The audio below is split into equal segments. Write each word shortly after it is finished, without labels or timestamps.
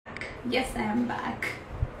Yes, I am back.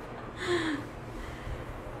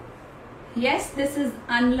 Yes, this is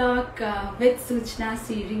Unlock with Suchana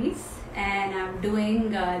series, and I'm doing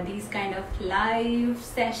these kind of live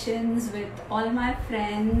sessions with all my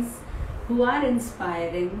friends who are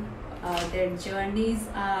inspiring. Their journeys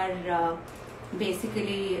are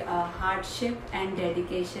basically hardship and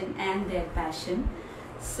dedication and their passion.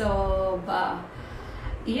 So,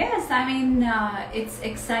 yes, I mean, it's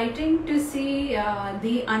exciting to see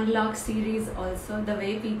the Unlock series also, the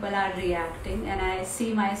way people are reacting. And I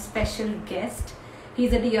see my special guest.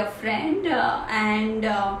 He's a dear friend and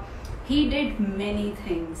he did many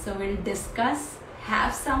things. So we'll discuss,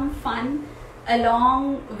 have some fun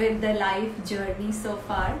along with the life journey so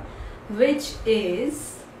far, which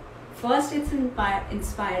is first, it's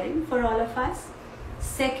inspiring for all of us.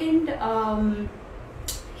 Second,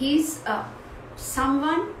 he's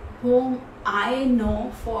someone whom I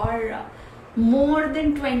know for more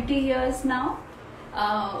than 20 years now.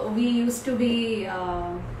 We used to be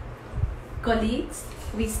colleagues.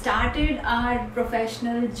 We started our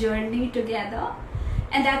professional journey together,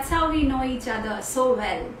 and that's how we know each other so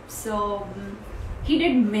well. So he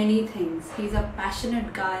did many things. He's a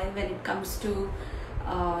passionate guy when it comes to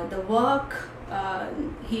the work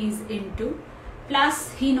he's into.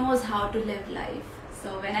 Plus, he knows how to live life.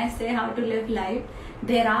 So when I say how to live life,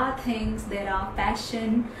 there are things, there are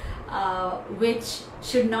passion which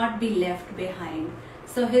should not be left behind.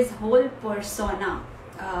 So his whole persona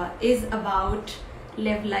is about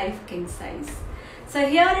live life king size. So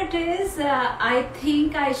here it is. I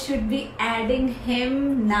think I should be adding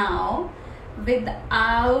him now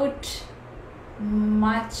without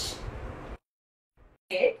much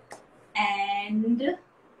and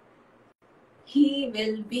he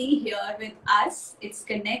will be here with us. It's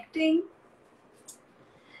connecting,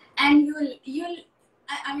 and you'll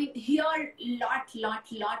I mean hear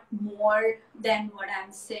lot more than what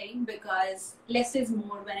I'm saying, because less is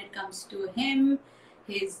more when it comes to him,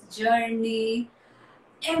 his journey,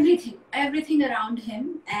 everything around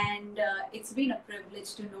him. And it's been a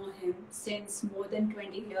privilege to know him since more than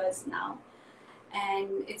 20 years now,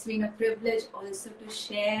 and it's been a privilege also to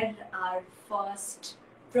share our first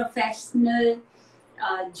professional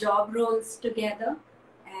job roles together.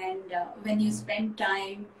 And when you spend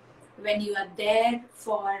time, when you are there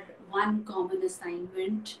for one common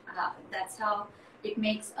assignment, that's how it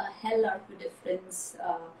makes a hell of a difference,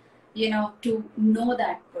 to know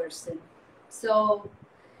that person. So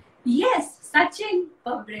yes, Sachin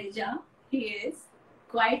Pabreja, he is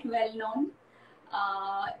quite well known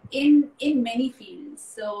in many fields.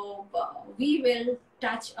 So we will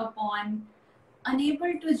touch upon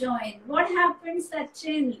unable to join. What happened,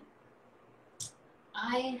 Sachin?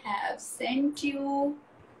 I have sent you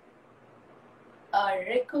a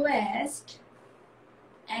request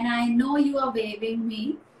and I know you are waving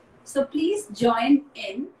me. So please join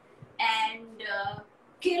in and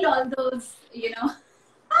kill all those,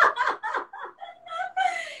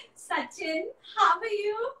 Sachin, how are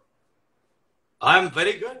you? I'm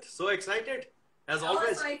very good. So excited. As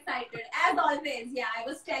always. So excited. As always, yeah. I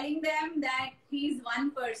was telling them that he's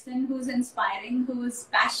one person who's inspiring, who's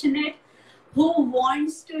passionate, who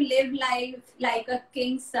wants to live life like a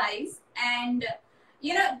king size. And,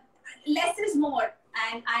 less is more.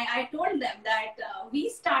 And I told them that we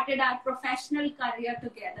started our professional career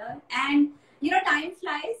together. And, time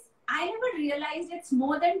flies. I never realized it's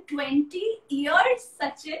more than 20 years,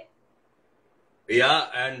 Sachin. Yeah,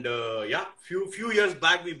 and few years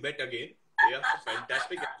back we met again. Yeah,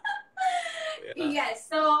 fantastic. Yeah. Yes,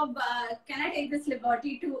 so can I take this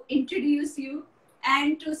liberty to introduce you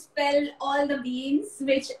and to spell all the beans,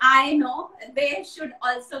 which I know they should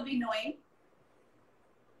also be knowing.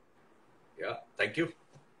 Yeah, thank you.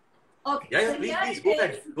 Okay. Yeah, so please go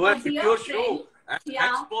ahead. Go ahead with your show. And yeah.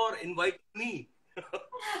 Thanks for inviting me.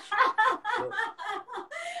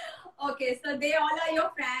 Okay, so they all are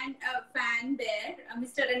your fan there.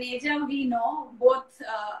 Mr. Raneja, we know both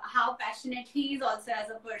how passionate he is also as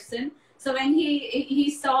a person. So when he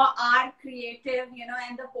saw our creative,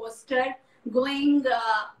 and the poster going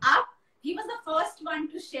up, he was the first one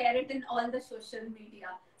to share it in all the social media.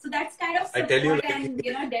 So that's kind of support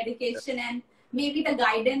and dedication and maybe the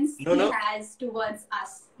guidance he has towards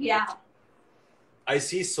us. Yeah. I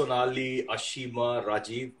see Sonali, Ashima,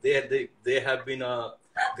 Rajiv. They have been a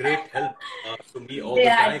great help to me all the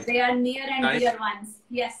time. They are near and dear ones.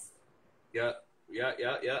 Yes. Yeah.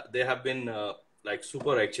 They have been like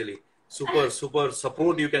super actually. Super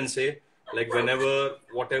support, you can say. Like whenever,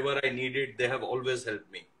 whatever I needed, they have always helped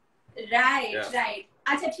me. Right.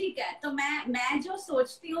 अच्छा ठीक है, तो मैं जो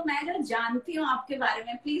सोचती हूँ, मैं जो जानती हूँ आपके बारे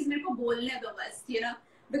में, प्लीज मेरे को बोलने दो बस,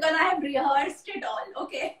 because I have rehearsed it all.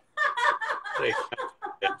 Okay. Right.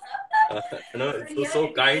 Yeah. No, So so here so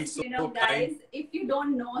it kind, is, so kind. guys, if you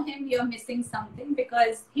don't know him, you're missing something,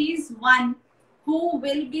 because he's one who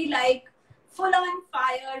will be like full on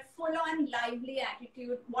fire, full on lively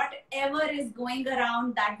attitude. Whatever is going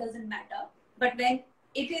around, that doesn't matter. But when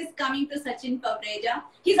it is coming to Sachin Pavreja,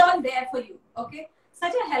 he's all there for you. Okay.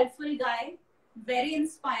 Such a helpful guy, very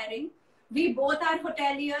inspiring. We both are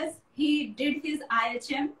hoteliers. He did his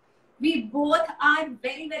IHM. We both are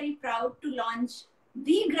very, very proud to launch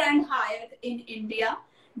the Grand Hyatt in India.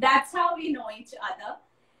 That's how we know each other.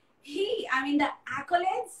 I mean, the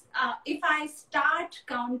accolades, if I start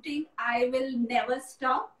counting, I will never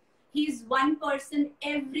stop. He's one person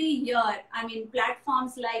every year. I mean,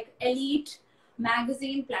 platforms like Elite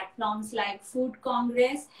magazine, platforms like Food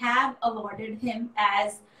Congress have awarded him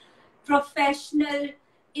as professional,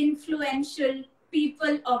 influential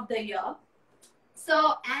people of the year.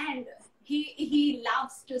 So, and he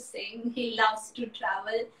loves to sing, he loves to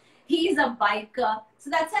travel, he's a biker. So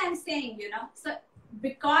that's why I'm saying, so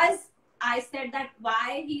because I said that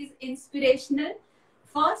why he's inspirational.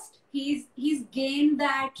 First, he's gained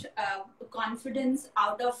that confidence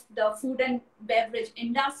out of the food and beverage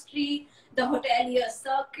industry, the hotelier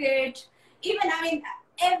circuit, even, I mean,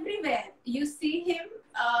 everywhere you see him,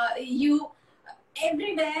 you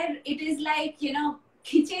everywhere it is like,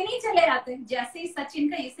 खींचे नहीं चले आते, जैसे ही सचिन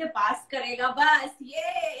कहीं से पास करेगा बस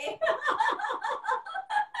ये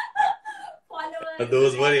followers,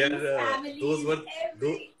 Those were, yeah, friends, those families, were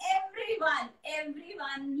those.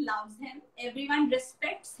 everyone loves him, everyone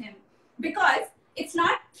respects him, because it's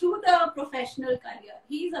not through the professional career.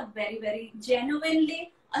 He's a very, very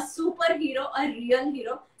genuinely a superhero, a real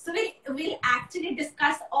hero. So we'll actually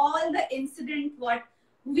discuss all the incident what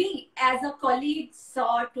we as a colleague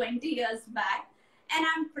saw 20 years back. And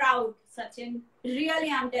I'm proud, Sachin. Really,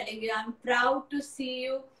 I'm telling you, I'm proud to see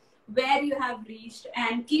you where you have reached,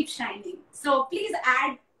 and keep shining. So please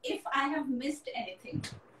add if I have missed anything.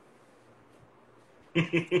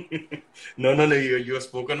 No. You have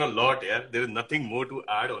spoken a lot. Yeah, there is nothing more to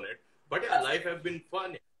add on it. But yeah, life has been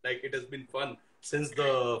fun. Like, it has been fun since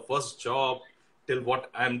the first job till what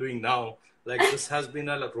I'm doing now. Like, this has been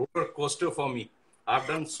a roller coaster for me. I've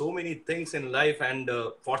done so many things in life, and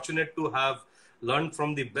fortunate to have learned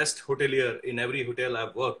from the best hotelier in every hotel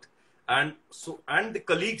I've worked. And the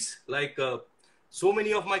colleagues, like, so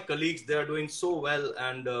many of my colleagues, they are doing so well,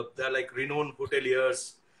 and they're like renowned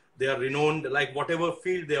hoteliers. They are renowned, like, whatever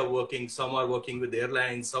field they are working. Some are working with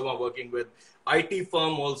airlines, some are working with IT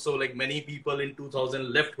firm also. Like, many people in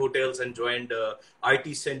 2000 left hotels and joined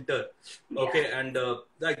IT center. Okay. Yeah. And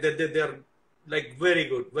like, they are like very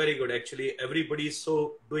good actually. Everybody is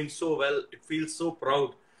so doing so well. It feels so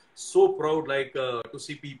proud, like, to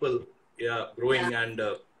see people, yeah, growing. Yeah. And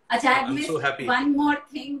Achha, I've I'm so missed happy. one more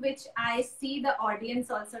thing which I see the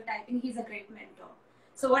audience also typing. He's a great mentor.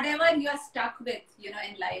 So whatever you are stuck with, in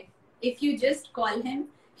life, if you just call him,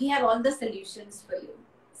 he have all the solutions for you.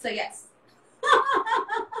 So yes.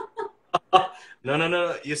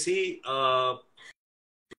 No. You see,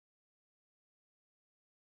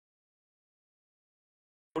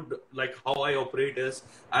 like, how I operate is,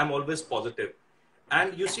 I'm always positive.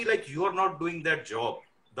 And you see, like, you are not doing that job,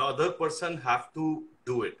 the other person have to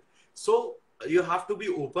do it. So you have to be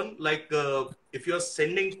open. Like, if you're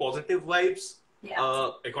sending positive vibes,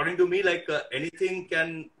 Yeah. according to me, like, anything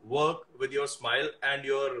can work with your smile and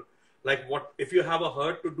your, like, what if you have a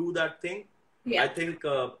heart to do that thing. Yeah. I think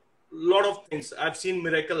a lot of things, I've seen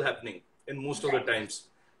miracle happening in most of the times.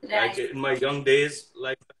 Like, Right. in my young days,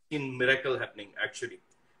 like, I've seen miracle happening actually.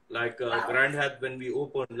 Like, Wow. Grand Hyatt, when we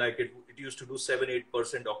opened, like, it used to do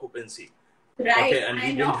 7-8% occupancy. Right. Okay. And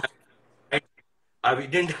I know. we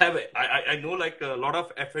didn't have I know, like, a lot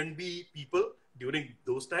of F&B people during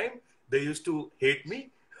those time, they used to hate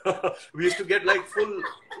me. We used to get like full,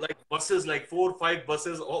 like, buses, like 4 or 5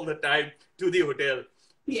 buses all the time to the hotel.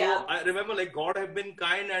 Yeah. So I remember, like, God have been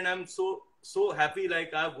kind, and I'm so happy.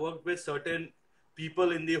 Like, I've worked with certain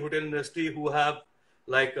people in the hotel industry who have,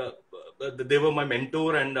 like, they were my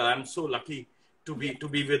mentor, and I'm so lucky to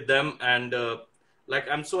be with them. And like,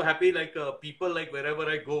 I'm so happy. Like, people, like, wherever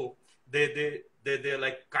I go, they're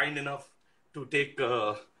like kind enough to take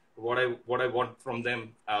what I want from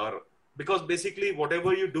them. Or because basically,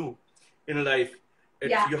 whatever you do in life,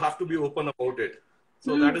 Yeah. you have to be open about it.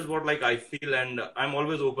 So that is what, like, I feel, and I'm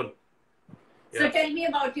always open. So tell me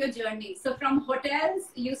about your journey. So from hotels,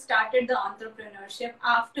 you started the entrepreneurship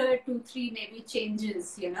after 2-3 maybe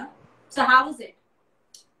changes, So how was it?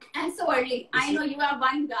 And so early. I know you are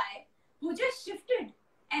one guy who just shifted,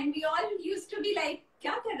 and we all used to be like,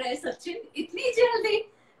 "Kya kar rahe Sachin? Itni jaldi?"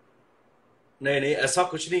 नहीं नहीं ऐसा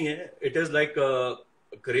कुछ नहीं है. It is like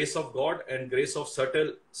grace of God and grace of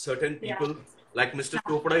certain Yeah. people. Like Mr.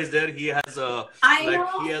 Chopra is there. He has I like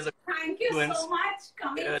know. he has a Thank you influence. so much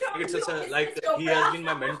coming from It's you, just Mr. like he Chopra. has been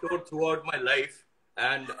my mentor throughout my life,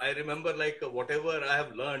 and I remember like whatever I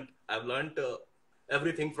have learned, I've learned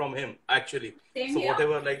everything from him actually. Same So here.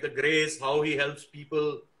 whatever like the grace, how he helps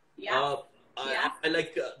people. Yeah. Uh, Yeah. I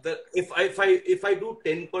like the if I do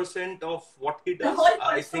 10% of what he The does, whole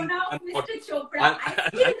I think persona of I'm Mr. sorted. Chopra, I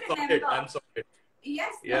still I'm sorted. remember. I'm sorted.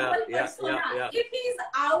 Yes, the Yeah, whole yeah, yeah, persona. yeah, If he's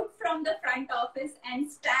out from the front office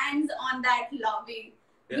and stands on that lobby,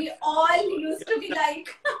 yeah. we all used to be Yeah.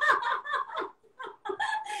 like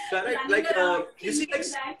Correct. running Like around you see, like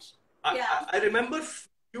thinking that, yeah. I remember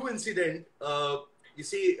few incident. You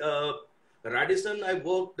see, Radisson, I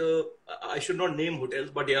worked. I should not name hotels,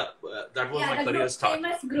 but yeah, that was Yeah, my the career group, start.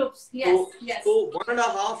 famous groups. Yes, So, yes. so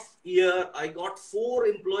 1.5 year, I got 4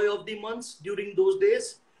 employee of the months during those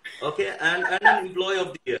days. Okay, and an employee of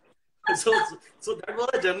the year. So that was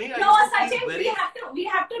a journey. I No, used to feel Sachin, very. we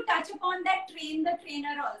have to touch upon that train the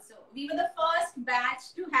trainer also. We were the first batch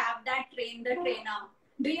to have that train the trainer.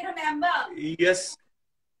 Do you remember? Yes.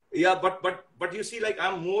 Yeah, but you see, like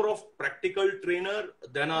I'm more of practical trainer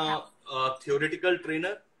than Yeah. a theoretical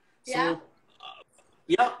trainer. Yeah. So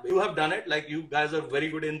yeah, you have done it. Like you guys are very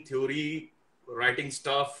good in theory, writing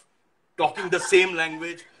stuff, talking the same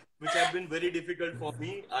language, which have been very difficult for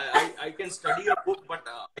me. I can study a book, but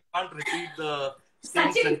I can't repeat the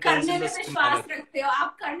same Sachin sentence करने in the में same विश्वास manner. रखते हो,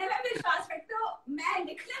 आप करने में विश्वास रखते हो, मैं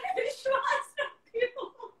लिखने में विश्वास रखती हूँ.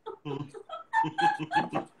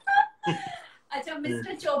 अच्छा,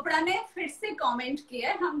 मिस्टर चोपड़ा ने फिर से कमेंट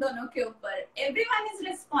किया हम दोनों के ऊपर. Everyone is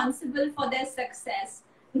responsible for their success.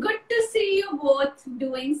 Good to see you both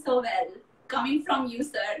doing so well. Coming from you,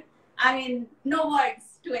 sir. I mean, no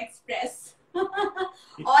words to express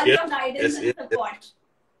all Yes, your guidance yes, and yes, yes. support.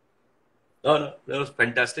 No, no, that was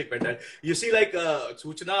fantastic, fantastic. You see, like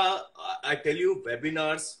Suchana, I tell you,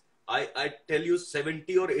 webinars. I tell you,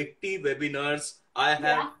 70 or 80 webinars I have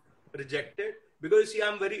Yeah. rejected because you see,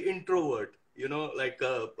 I'm very introvert. You know, like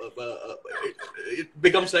it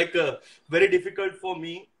becomes like very difficult for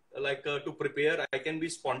me, like to prepare. I can be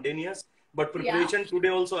spontaneous, but Yeah. preparation today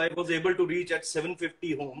also, I was able to reach at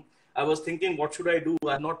 7:50 home. I was thinking, what should I do?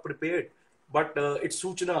 I'm not prepared. But it's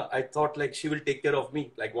Suchana. I thought like she will take care of me,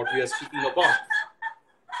 like what we are speaking about.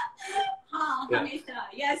 हाँ, Yeah. हमेशा.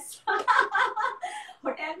 Yes.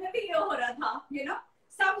 Hotel में भी ये हो रहा था, you know,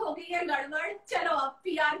 सब हो गई है गड़बड़, चलो अब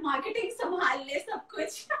PR मार्केटिंग संभाल ले सब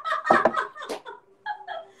कुछ.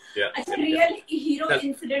 Yeah. अच्छा, रियल हीरो Well,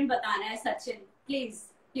 इंसिडेंट बताना है Sachin, please.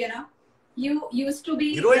 You know, you used to be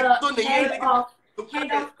heroic तो the नहीं है, लेकिन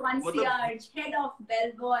head of concierge, head of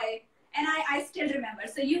bellboy, and I still remember.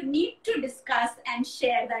 So you need to discuss and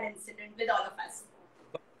share that incident with all of us.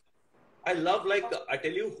 I love like I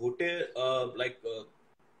tell you hotel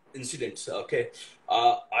incidents. Okay,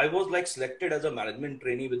 I was like selected as a management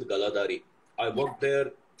trainee with Galadari. I worked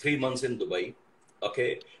there 3 months in Dubai.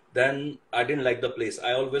 Okay, then I didn't like the place.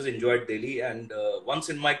 I always enjoyed Delhi, and once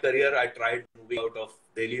in my career I tried moving out of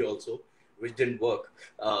Delhi also, which didn't work.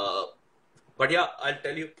 But yeah, I'll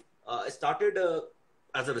tell you. I started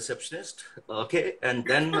as a receptionist. Okay, and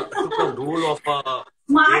then took a role of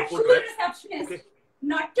Smart airport school rep. receptionist. Okay.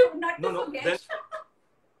 Not to No. forget.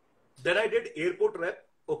 Then I did airport rep.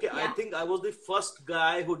 Okay, I Yeah. think I was the first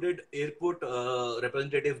guy who did airport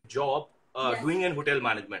representative job Yes. doing in hotel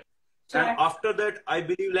management. Sure. And after that, I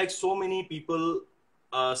believe like so many people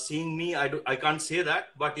seeing me, I can't say that,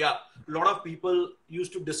 but yeah, a lot of people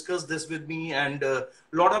used to discuss this with me, and a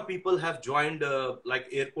lot of people have joined like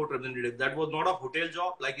airport representative. That was not a hotel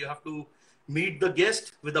job. Like you have to meet the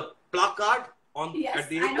guest with a placard on Yes, at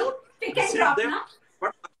the I know. airport, Pick and receive drop, them. na?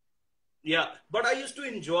 But yeah, but I used to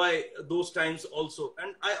enjoy those times also,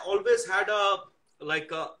 and I always had a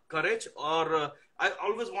like a courage, or I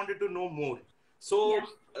always wanted to know more. So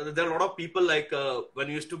Yeah. there are a lot of people like when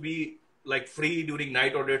I used to be like free during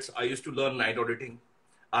night audits, I used to learn night auditing.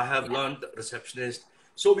 I have Yeah. learned receptionist.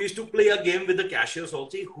 So we used to play a game with the cashiers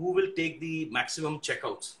also, who will take the maximum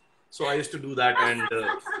checkouts. So I used to do that, and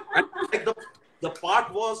like the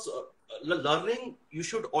part was learning. You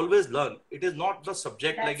should always learn. It is not the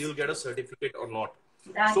subject like That's you'll get a true. certificate or not.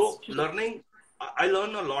 That's So true. learning, I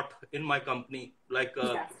learn a lot in my company. Like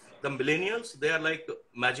Yeah. the millennials, they are like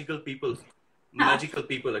magical people. Magical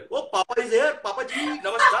people, like, oh, Papa is here. Papa ji,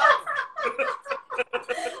 namaskar.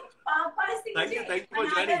 Papa Thank you CJ, for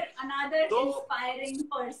joining. another So, inspiring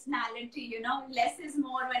personality, you know, less is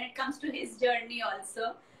more when it comes to his journey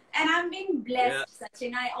also. And I'm being blessed,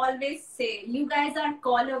 Sachin. I always say, you guys are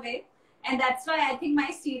call away. And that's why I think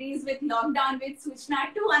my series with Lockdown with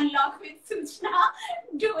Suchana to Unlock with Suchana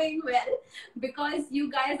doing well, because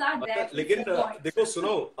you guys are there to लेकिन support. देखो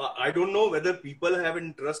सुनो, I don't know whether people have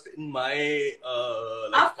interest in my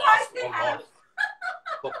like Of course past they or have. not.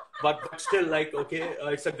 But still, like, okay,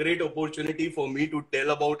 it's a great opportunity for me to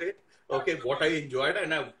tell about it. Okay, what I enjoyed,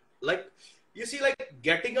 and I like, you see, like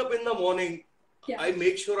getting up in the morning, Yeah. I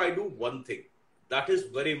make sure I do one thing that is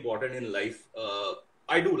very important in life.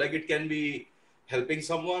 I do, like, it can be helping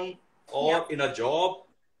someone or Yeah. in a job,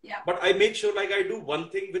 Yeah. but I make sure like I do one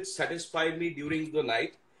thing which satisfies me during the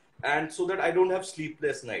night, and so that I don't have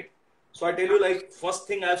sleepless night. So I tell you, like, first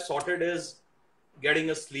thing I've sorted is getting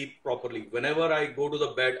a sleep properly. Whenever I go to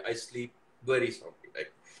the bed, I sleep very soundly.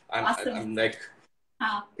 Like Awesome. I'm like,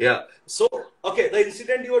 Huh. yeah. So okay, the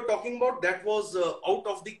incident you were talking about, that was out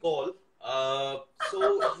of the call. So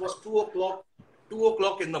it was 2 o'clock, 2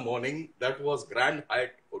 o'clock in the morning. That was Grand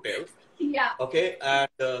Hyatt Hotel. Yeah. Okay, and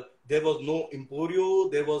there was no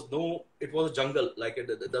Emporio. There was no. It was a jungle, like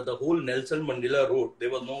the whole Nelson Mandela Road.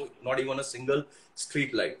 There was no, not even a single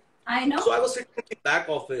street light. I know. So I was sitting in the back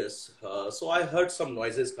office. So I heard some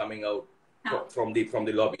noises coming out from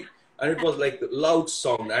the lobby, and it was like loud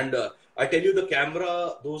sound. And I tell you, the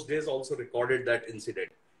camera those days also recorded that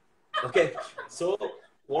incident. Okay, so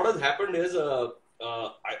what has happened is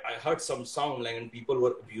I heard some sound, like, and people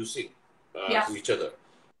were abusing to each other.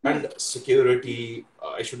 And security,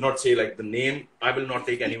 I should not say like the name. I will not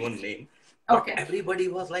take anyone's name. But everybody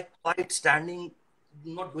was like quiet, standing,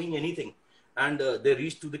 not doing anything. And they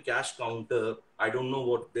reached to the cash counter. I don't know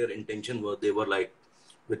what their intention were. They were like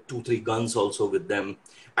with 2, 3 guns also with them.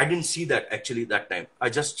 I didn't see that actually that time. I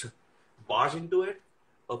just barged into it.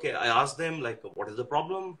 Okay, I asked them like, what is the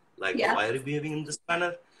problem? Like, why are you behaving in this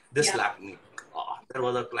manner? They slapped me. There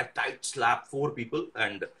was a like tight slap, 4 people.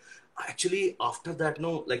 And actually after that,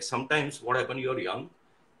 no, like sometimes what happened, you're young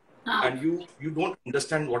and you don't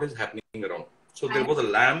understand what is happening around. So there was a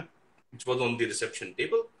lamp which was on the reception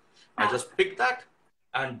table. I just picked that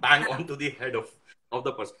and bang onto the head of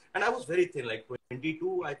the person. And I was very thin, like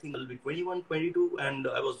 22, I think I'll be 21, 22. And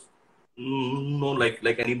I was, no,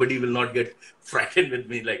 like anybody will not get frightened with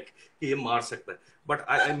me, like, he maar sakta. But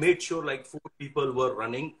I made sure like 4 people were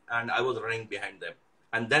running and I was running behind them.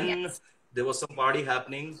 And then there was some party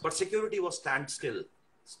happening, but security was stand still.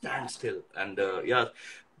 And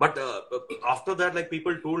but after that, like,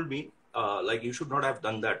 people told me, like, you should not have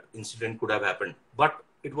done that. Incident could have happened, but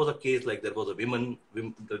it was a case like there was a woman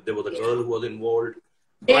there was a girl who was involved.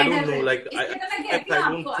 So I don't know, like, I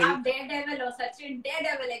don't think daredevil or such a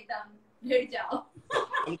daredevil ekdam भिड़ जाओ.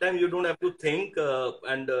 Sometimes you don't have to think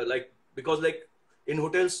and like, because like in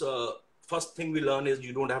hotels, first thing we learn is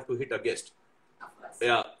you don't have to hit a guest.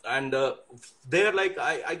 Yeah, and there, like,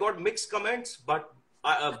 I got mixed comments, but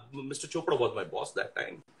Mr. Chopra was my boss that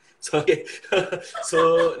time. So okay,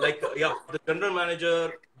 so like the general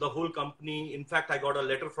manager, the whole company. In fact, I got a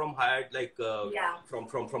letter from Hyatt, like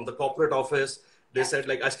from the corporate office. They said,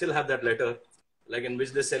 like, I still have that letter, like, in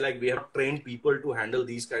which they said, like, we have trained people to handle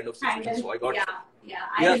these kind of situations. So I got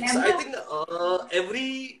I remember. So I think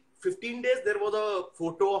every 15 days there was a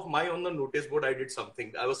photo of my on the notice board. I did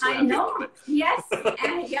something. I was so happy about that. Yes, and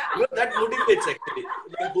that motivates actually.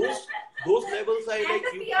 Like those levels, I like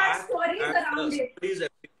the you PR back stories and around it. stories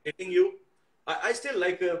appreciating you. I still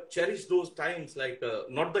like cherish those times, like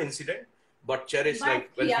not the incident, but cherish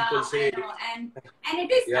like when people say. I know. And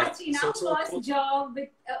it is such, you know, first job with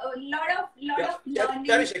a lot of learning.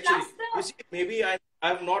 Cherish actually. You see, maybe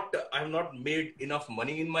I've not made enough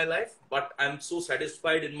money in my life, but I'm so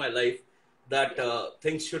satisfied in my life that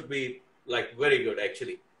things should be like very good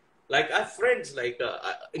actually. Like, I have friends, like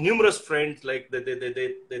numerous friends, like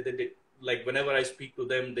they like, whenever I speak to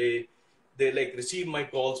them, they like receive my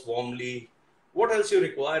calls warmly. What else you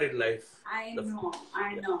require in life? I know.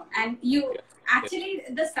 And you actually,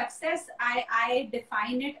 the success, I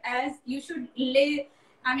define it as you should leave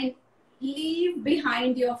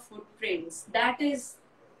behind your footprints. That is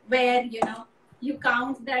where, you know, you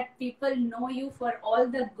count that people know you for all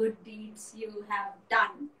the good deeds you have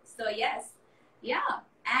done. So yes,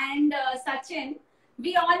 and Sachin,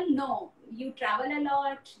 we all know you travel a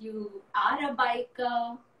lot, you are a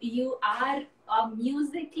biker, you are a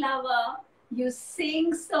music lover, you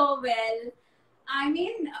sing so well. I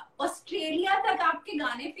mean, Australia तक आपके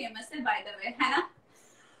गाने famous है, by the way, है ना?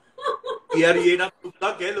 यार ये ना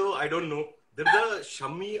तुमका कह लो, I don't know. There's a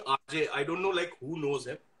Shami RJ. I don't know like who knows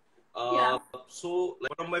him. So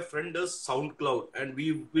like, one of my friends does SoundCloud, and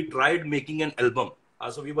we tried making an album.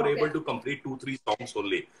 So we were able to complete 2-3 songs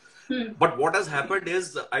only. But what has happened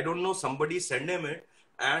is, I don't know, somebody sent him it,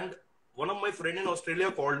 and one of my friend in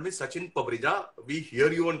Australia called me Sachin Pabrija. We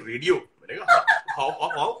hear you on radio.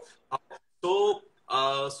 How? So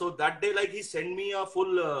that day, like he sent me a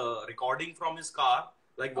full recording from his car,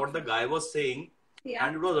 like what the guy was saying,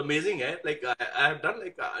 and it was amazing. Like I have done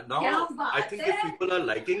like now. I think if people are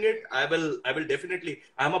liking it, I will definitely.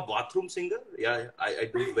 I'm a bathroom singer. Yeah, I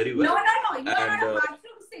do very well. No. You are not a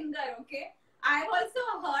bathroom singer, okay? I've also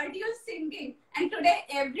heard you singing, and today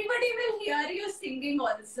everybody will hear you singing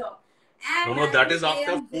also. And no, that is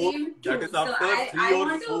after 4. That is after so 3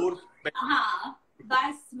 or 4. हाँ,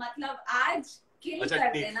 बस मतलब आज किल अच्छा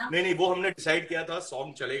कर देना. नहीं वो हमने डिसाइड किया था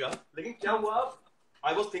सॉन्ग चलेगा लेकिन क्या हुआ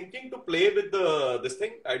I was thinking to play with this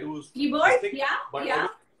thing I do keyboard thing, but yeah.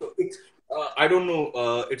 It's I don't know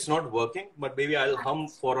it's not working but maybe I'll hum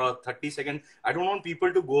for a 30 second. I don't want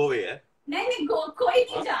people to go away. नहीं कोई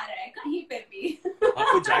नहीं जा रहा है कहीं पे भी.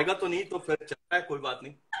 कोई जाएगा तो नहीं तो फिर चलता है कोई बात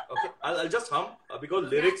नहीं. Okay, I'll just hum because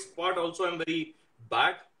lyrics part also I'm very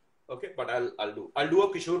bad. Okay, but I'll do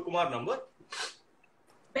a Kishore Kumar number.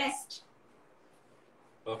 Best.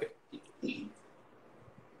 Okay.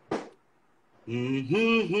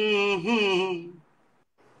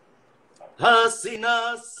 हसीना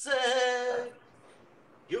से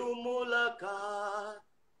यूं मुलाकात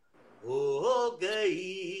हो गई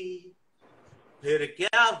फिर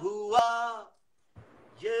क्या हुआ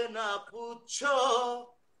ये ना पूछो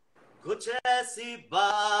कुछ ऐसी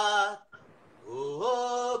बात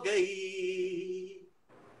हो गई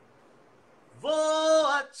वो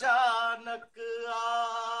अचानक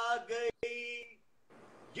आ गई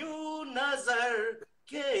यूं नजर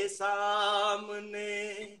के सामने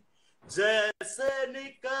जैसे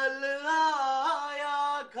निकल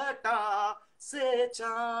आया घटा से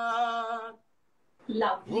चांद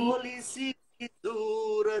भोली सी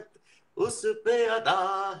सूरत उस पे अदा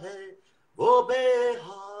है वो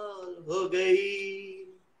बेहाल हो गई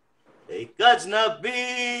एक अजनबी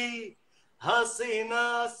हसीना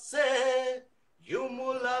से यूं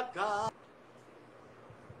मुलाकात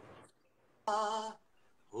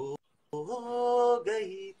हो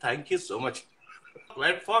गई. Thank you so much.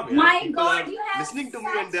 Platform. My people God, are you have listening to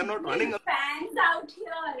me and they're not running up. Fans out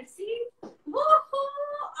here. See, woohoo!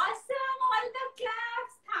 Awesome! All the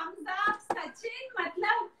claps, thumbs up, Sachin.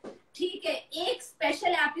 मतलब ठीक है एक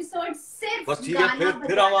special episode सिर्फ बस ठीक है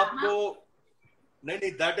फिर हम आपको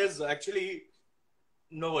नहीं that is actually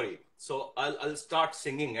no worry. So I'll start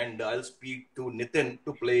singing and I'll speak to Nitin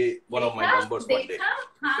to play one of my numbers one day.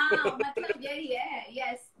 हाँ मतलब यही है.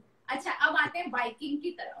 Yes. अच्छा अब आते हैं बाइकिंग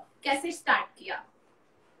की तरफ. कैसे स्टार्ट किया?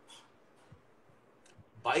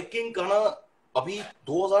 बाइकिंग का ना अभी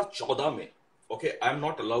 2014 में okay I'm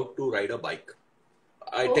not allowed to ride a bike.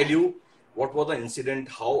 I tell you what was the incident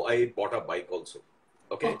how I bought a bike also.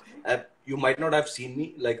 Okay. You might not have seen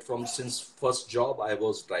me like from since first job I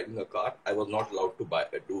was driving a car. I was not allowed to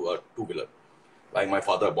do a two-wheeler. Like my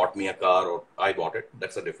father bought me a car or I bought it.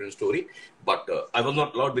 That's a different story. But I was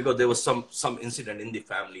not allowed because there was some incident in the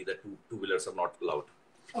family that two-wheelers are not allowed.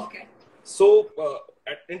 Okay. So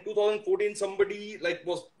in 2014 somebody like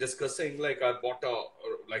was discussing like I booked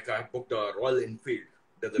a Royal Enfield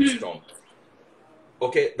Desert Storm.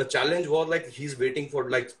 Okay, the challenge was like he's waiting for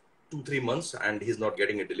like 2-3 months and he's not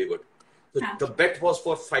getting it delivered. So the bet was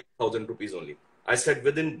for 5,000 rupees only. I said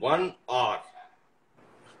within 1 hour,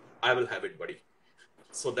 I will have it, buddy.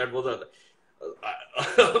 So that was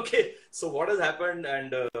okay. So what has happened?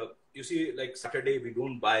 And you see, like Saturday we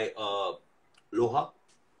don't buy Loha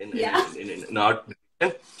in our.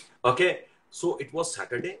 Okay, so it was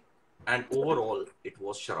Saturday, and overall it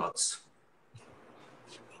was charades.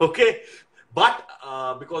 Okay. But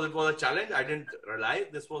because it was a challenge, I didn't realize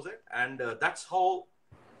this was it. And that's how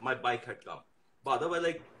my bike had come. But otherwise,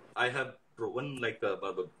 like, I have driven, like,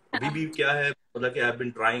 BB kya hai? Like, I have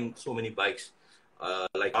been trying so many bikes.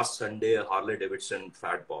 Like last Sunday, Harley Davidson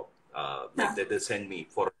Fat Bob. Like, they send me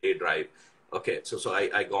for a day drive. Okay, so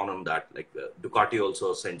I gone on that. Like, Ducati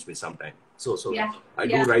also sends me sometime. So I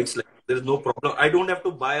do rides. Like, there's no problem. I don't have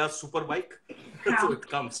to buy a super bike. So it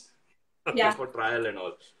comes for trial and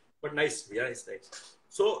all. But nice, nice.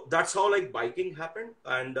 So that's how like biking happened,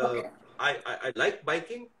 and I like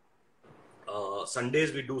biking.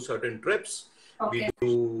 Sundays we do certain trips. We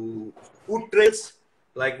do food trails,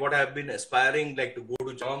 like what I've been aspiring, like to go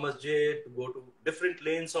to Jama Masjid, to go to different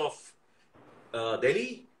lanes of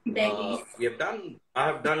Delhi. I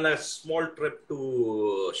have done a small trip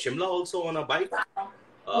to Shimla also on a bike.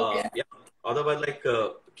 Otherwise like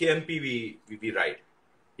KMP we ride.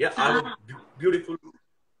 I have a beautiful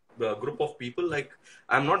group of people. Like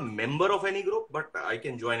I'm not member of any group, but I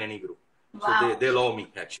can join any group. So they allow me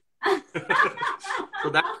actually. So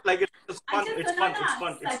that's like it's fun. अच्छा It's सुनो fun. ना It's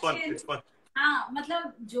fun. It's fun. Sachin, It's fun. हाँ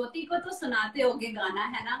मतलब ज्योति को तो सुनाते होगे गाना,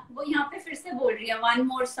 है ना? वो यहाँ पे फिर से बोल रही है, one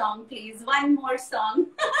more song please, one more song.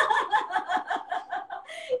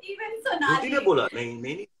 Even ज्योति ने सोनाली, बोला नहीं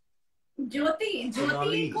नहीं नहीं ज्योति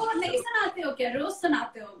सोनाली को नहीं सुनाते हो क्या? रोज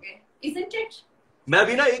सुनाते होगे, isn't it? मैं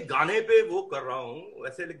भी ना एक गाने पे वो कर रहा हूँ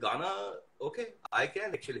वैसे गाना। Okay I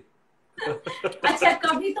can actually. अच्छा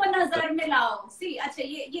कभी तो नजर मिलाओ। सी अच्छा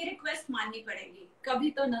ये रिक्वेस्ट माननी पड़ेगी, कभी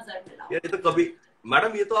तो नजर मिलाओ। ये तो कभी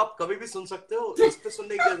मैडम ये तो आप कभी भी सुन सकते हो, इस पे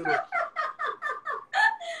सुनने की क्या जरूरत।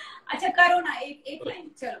 अच्छा करो ना, एक लाइन,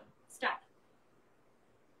 चलो स्टार्ट।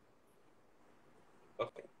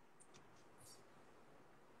 okay.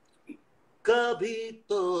 कभी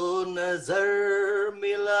तो नजर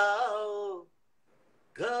मिलाओ,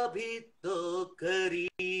 कभी तो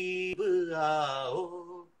करीब आओ,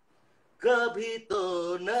 कभी तो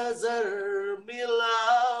नजर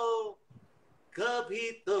मिलाओ, कभी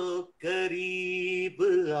तो करीब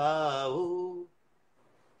आओ,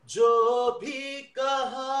 जो भी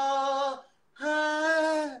कहा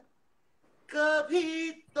है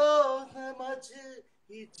कभी तो समझ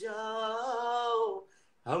ही जाओ,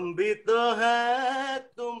 हम भी तो हैं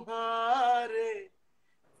तुम्हारे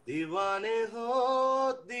दीवाने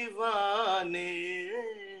हो दीवाने।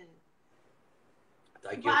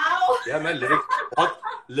 थैंक यू यार। मैं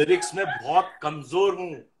लिरिक्स में बहुत कमजोर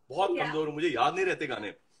हूँ, बहुत कमजोर हूँ, मुझे याद नहीं रहते गाने।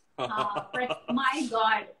 But my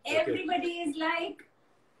God everybody is like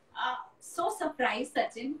so surprise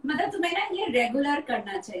Sachin. मतलब तुम्हें ना ये रेगुलर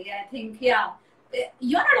करना चाहिए। आई थिंक या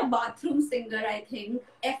you are not a bathroom singer. I think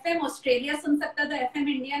FM Australia सुन सकता था, एफएम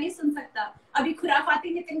इंडिया नहीं सुन सकता। अभी खुराफाती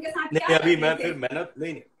नितिन के साथ क्या अभी मैं फिर मेहनत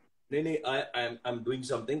नहीं I am doing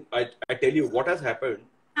something. I tell you what has happened.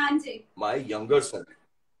 हाँ जी। My younger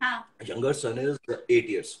sun is 8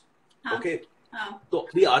 years. Okay तो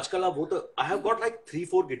अभी आजकल अब वो तो I have got like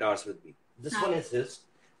 3-4 guitars with me. This one is his.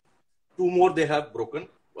 2 more they have broken.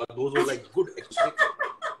 Those were like good acoustic.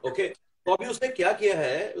 Okay. तो अभी उसने क्या किया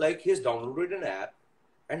है, like he has downloaded an app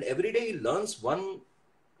and every day he learns one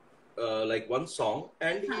song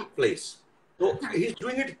and he plays. तो he is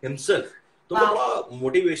doing it himself. तो वो बड़ा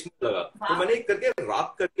मोटिवेशनल लगा। तो मैंने एक करके राग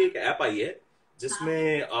करके एक ऐप आई है जिसमें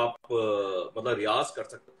आप मतलब रियाज कर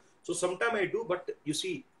सकते हो। So sometime I do, but you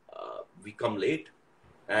see, we come late,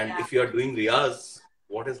 and if you are doing riyaz,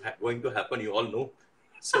 what is going to happen? You all know.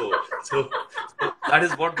 So that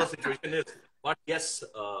is what the situation is. But yes,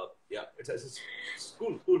 yeah, it's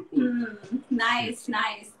cool. Nice.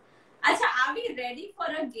 Acha, are we ready for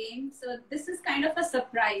a game? So this is kind of a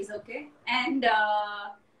surprise, okay? And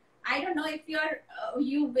I don't know if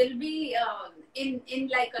you will be in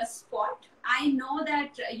like a spot. I know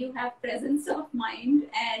that you have presence of mind,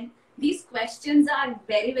 and these questions are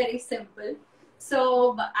very very simple. So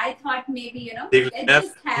I thought maybe let's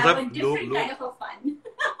just have a different kind of a fun.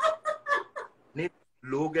 नहीं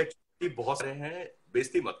लोग actually बहुत सारे हैं,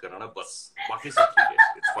 बेइज्जती मत करना ना बस, बाकी सब ठीक है,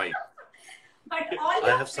 it's fine. But all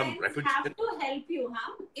your friends have to help you,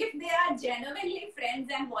 huh? If they are genuinely friends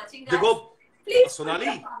and watching us, देखो please Sonali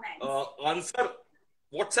answer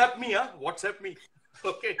WhatsApp me, WhatsApp me.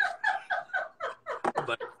 Okay.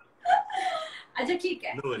 अच्छा ठीक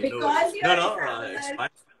है. No, because no, it's fine.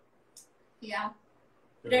 Yeah.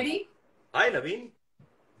 Ready? Hi Naveen.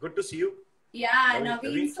 Good to see you. Yeah,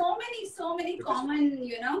 Naveen. So many common,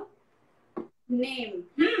 name.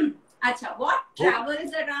 Acha, what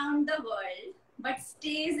travels around the world but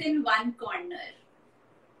stays in one corner?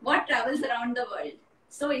 What travels around the world?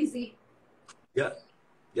 So easy. या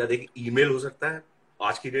देखिए email हो सकता है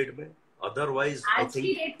आज की date में, otherwise आज की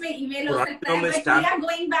डेट में ईमेल हो सकता है, but we are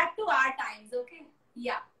going back to our times, okay?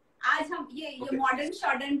 या आज हम ये मॉडर्न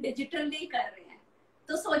शॉर्डन डिजिटल नहीं कर रहे हैं,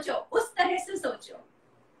 तो सोचो उस तरह से सोचो।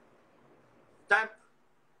 स्टैम्प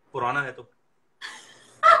पुराना है तो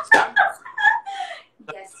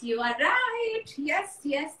yes, you are right.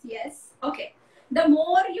 Yes. Okay. The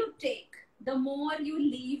more you take, the more you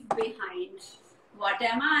leave behind. What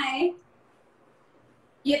am I?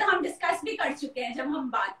 ये तो हम डिस्कस भी कर चुके हैं जब हम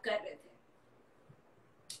बात कर रहे थे।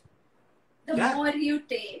 The more you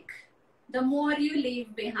take, the more you leave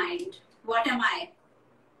behind. What am I?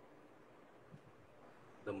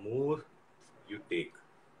 The more you take.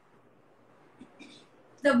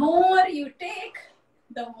 The more you take,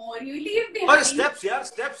 the more you leave behind. Oh, steps, yeah,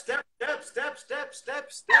 steps.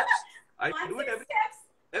 I do it every steps.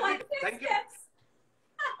 Thank you.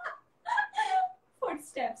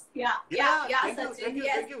 Footsteps. Yeah.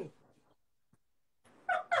 Thank you.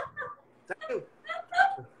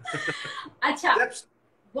 Acha. Steps.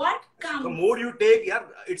 What comes? The more you take,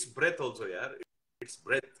 it's breath also, It's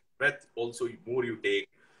breath also. The more you take,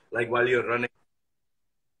 like while you're running.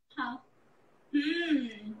 हाँ.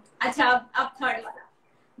 अच्छा, अब third वाला.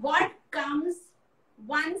 What comes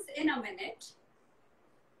once in a minute,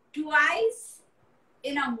 twice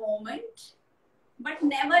in a moment, but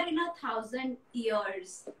never in 1,000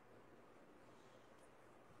 years?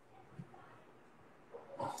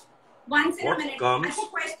 Once in a What minute. comes? अच्छा,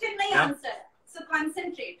 question नहीं Yeah. answer. So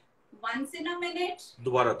concentrate. Once in a minute.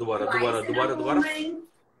 दोबारा दोबारा दोबारा दोबारा दोबारा.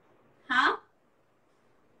 हाँ.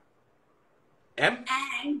 M.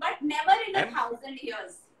 And but never in M? 1,000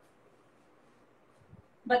 years.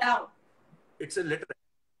 बताओ. It's a letter.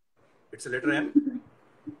 It's a letter M.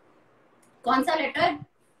 कौन सा लेटर?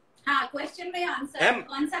 हाँ, क्वेश्चन में आंसर. M.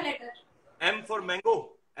 कौन सा letter? M for mango.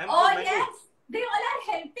 M Oh for mango. yes, they all are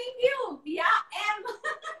helping you. Yeah, M.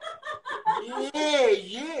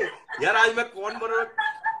 ये यार आज मैं कौन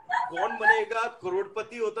बनेगा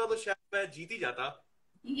करोड़पति होता तो शायद मैं जीत ही जाता.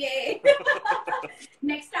 ये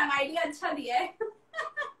नेक्स्ट टाइम आइडिया अच्छा दिया है.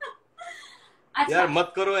 अच्छा. यार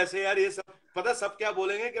मत करो ऐसे यार. ये सब पता सब क्या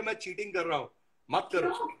बोलेंगे कि मैं चीटिंग कर रहा हूँ. मत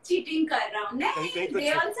करो. चीटिंग कर रहा हूँ नहीं. कहीं तो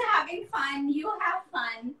they also having fun. You have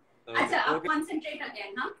fun. अच्छा, अब concentrate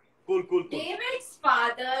again, हाँ. Cool. David's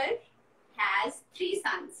father has 3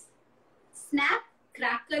 sons. Snap,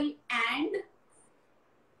 Crackle, and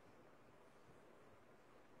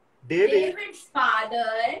David's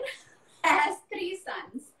father has 3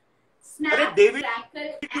 sons. Snap, अरे डेविड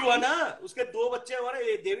Crackle, हुआ and ना. उसके 2 बच्चे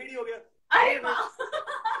हमारे डेविड ही हो गया. अरे वाह.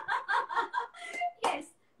 Yes,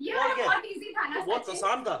 ये बहुत इजी था ना. बहुत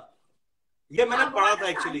आसान था. ये मैंने पढ़ा था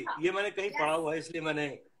एक्चुअली. ये मैंने कहीं पढ़ा हुआ है इसलिए मैंने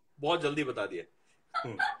बहुत जल्दी बता दिया.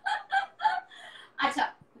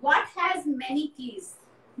 अच्छा, what has many keys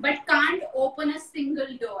but can't open a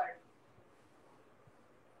single door?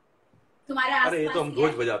 तुम्हारे आसपास. अरे ये तो हम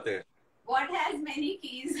रोज बजाते हैं. What has many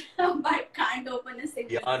keys but can't open a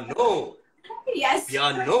single door? Piano. Yes.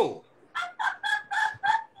 Piano.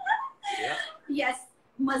 Yes.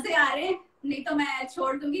 मजे आ रहे हैं. नहीं तो मैं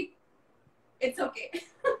छोड़ दूंगी. It's okay.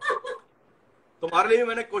 तुम्हारे लिए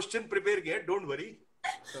मैंने क्वेश्चन प्रिपेयर किया. Don't worry.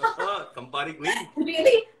 कंपारी क्वीन.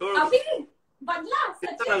 Really? अभी बदला.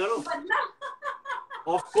 सच में बदला.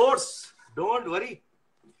 Of course. Don't worry.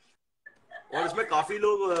 और इसमें काफी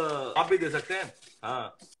लोग आप भी दे सकते हैं.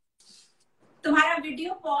 हाँ. तुम्हारा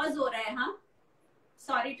वीडियो पॉज हो रहा है. हाँ,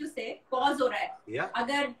 सॉरी टू से पॉज हो रहा है. Yeah.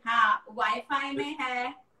 अगर हाँ वाईफाई में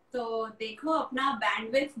है तो देखो अपना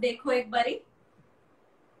बैंडविड्थ देखो एक बारी.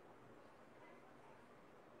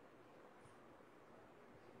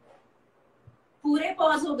 पूरे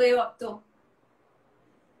पॉज हो गए हो अब तो.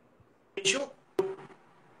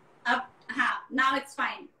 अब हाँ, now it's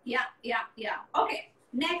fine. Yeah. Okay.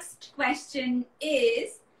 Next question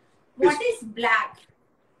is, what is black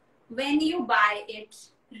when you buy it,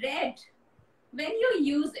 red when you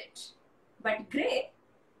use it, but gray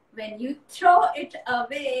when you throw it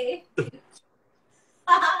away?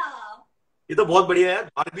 ये तो बहुत बढ़िया है.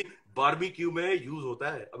 बारबेक्यू में यूज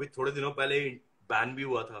होता है. अभी थोड़े दिनों पहले बैन भी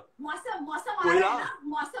हुआ था. मौसम आ रहा है ना.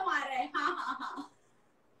 मौसम आ रहा है. हाँ.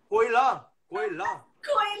 कोयला.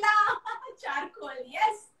 चारकोल.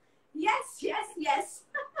 यस.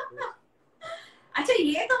 अच्छा,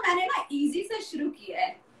 ये तो मैंने ना इजी से शुरू किया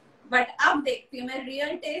है, बट अब देखती हूँ मैं.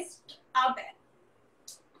 रियल टेस्ट अब है.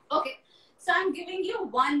 Okay, so I am giving you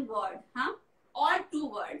 1 word, हाँ, or 2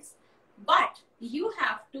 words, but you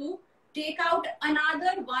have to take out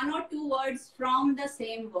another 1 or 2 words from the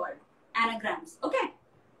same word. Anagrams. Okay?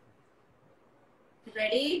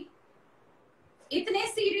 Ready? इतने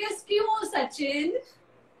सीरियस क्यों सचिन?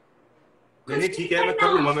 नहीं ठीक है, मैं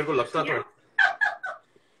कर लूंगा. मेरे को लगता तो है.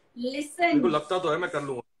 Listen. मेरे को लगता तो है मैं कर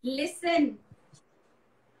लूंगा. Listen.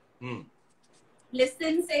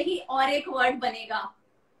 Listen से ही और एक वर्ड बनेगा.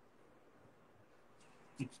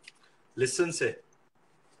 Listen से.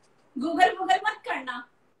 गूगल मत करना.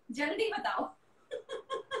 जल्दी बताओ.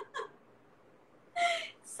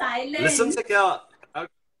 Silence. Listen से क्या?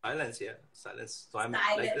 Silence. Yeah. Silence. So I'm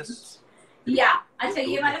like this. Yeah. अच्छा,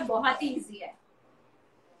 ये वाला बहुत ही इजी है.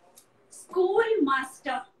 School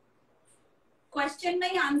master. क्वेश्चन में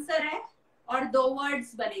ही आंसर है और 2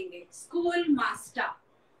 वर्ड्स बनेंगे. School master.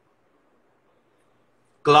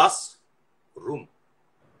 Class room.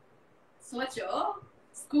 सोचो.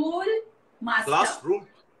 School master.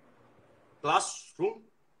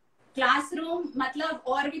 क्लासरूम मतलब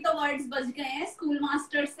और भी तो वर्ड्स बच गए हैं स्कूल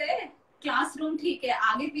मास्टर से. क्लासरूम ठीक है,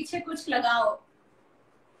 आगे पीछे कुछ लगाओ.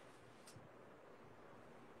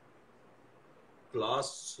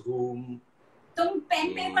 क्लासरूम. तुम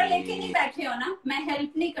पेन पेपर लेके नहीं बैठे हो ना. मैं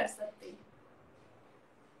हेल्प नहीं कर सकती.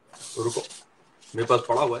 रुको, मेरे पास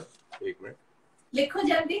पड़ा हुआ है. 1 मिनट. लिखो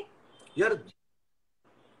जल्दी. यार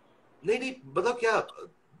नहीं बताओ क्या.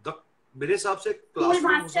 मेरे हिसाब से स्कूल क्लासरूम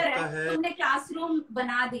हो मास्टर सकता है, है। तुमने क्लासरूम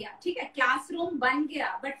बना दिया, ठीक है, क्लासरूम बन गया,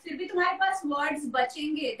 बट फिर भी तुम्हारे पास वर्ड्स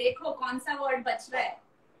बचेंगे। देखो कौन सा वर्ड बच रहा है,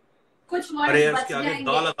 कुछ अरे वर्ड्स यार, बच उसके आगे दा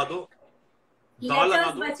जाएंगे, लगा दो, दा लगा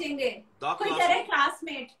लेटर्स दो, बचेंगे। द कोई करे क्लासरूम।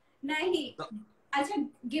 क्लासमेट? नहीं। अच्छा,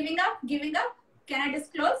 giving up, giving up, can I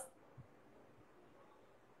disclose?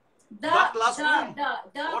 The the the classroom the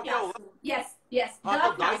और क्या होगा? क्लासरूम, यस यस, हाँ, द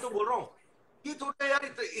तो दा ही तो क्लासरूम। बोल रहा हूँ। ये थोड़ा यार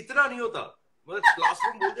इतना नहीं होता, मतलब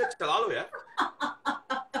क्लासरूम बोल दिया, चला लो यार।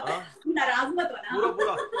 हाँ, नाराज मत पूरा होना।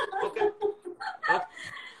 पूरा। ओके, नहीं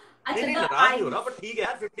अच्छा, नहीं, द नाराज नहीं हो आईज, रहा, बट ठीक है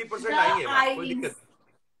यार, 50% द आएंगे मार्क्स, कोई आईज, दिक्कत नहीं।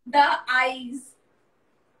 The eyes.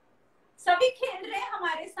 सभी खेल रहे हैं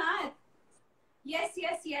हमारे साथ। Yes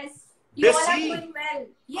yes yes, you they all R C, doing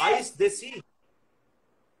well. Ice yes they C.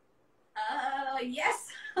 Yes,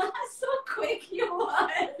 so quick you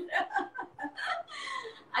are.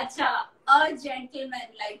 अच्छा, a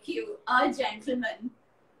gentleman like you, a gentleman.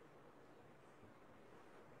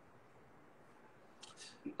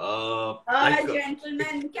 A Like it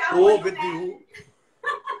gentleman, क्या go बोलूं with मैं? you,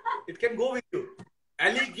 it can go with you.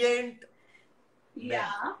 Elegant men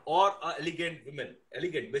Yeah, or elegant women.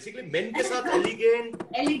 Elegant, basically men के साथ elegant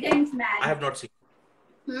elegant I man. have not seen.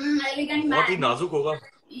 Elegant बहुत ही man. नाजुक होगा।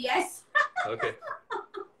 Yes. Okay.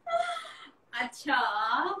 अच्छा,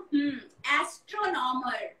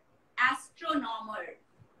 astronomer, astronomer,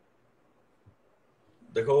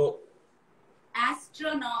 देखो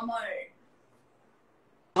astronomer.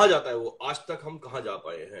 कहाँ जाता है वो, आज तक हम कहाँ जा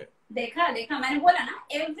पाए हैं। देखा देखा, मैंने बोला ना,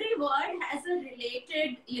 every word has a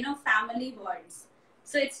related, family words,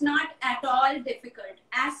 so it's not at all difficult.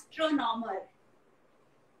 Astronomer.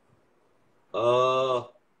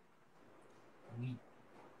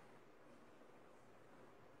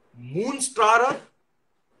 Moon starrer.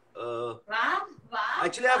 वाह वाह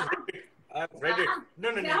एक्चुअली आई हैव वाह, read it, I have read वाह, इट।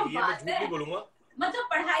 नो नो क्या नहीं, ये मैं बात झूठ है। नहीं बोलूंगा। मतलब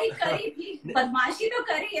पढ़ाई करी भी, बदमाशी तो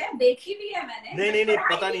करी है, देखी भी है मैंने, नहीं बट नहीं नहीं,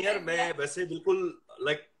 पढ़ाई पता भी नहीं यार, करी है। मैं वैसे बिल्कुल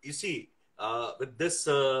लाइक इसी with this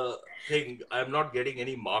thing I am not getting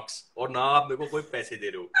any marks, और ना आप मेरे को कोई पैसे दे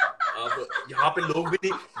रहे हो। अब यहाँ पे लोग भी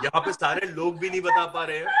नहीं, यहाँ पे सारे लोग भी नहीं बता पा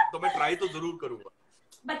रहे हैं, तो मैं ट्राई तो जरूर करूंगा।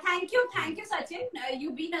 But thank you, Sachin.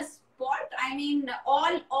 You've been a sport. I mean,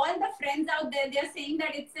 all the friends out there, they're saying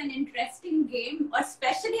that it's an interesting game, or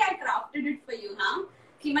especially I crafted it for you, हाँ?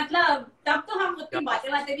 कि मतलब तब तो हम उतनी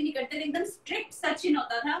बातें भी नहीं करते थे, एकदम strict सचिन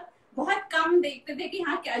होता था, बहुत कम देखते थे कि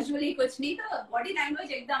हाँ कैजुअली कुछ नहीं, तो बॉडी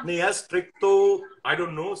लैंग्वेज एकदम। नहीं यार, स्ट्रिक्ट तो आई डोंट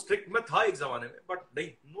नो, स्ट्रिक्ट में था एक जमाने में, बट नहीं,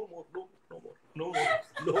 no more, no more, no more,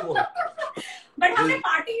 no more. But हमने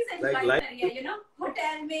पार्टीज एंजॉय like करी है,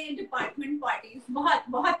 होटल में डिपार्टमेंट पार्टीज, बहुत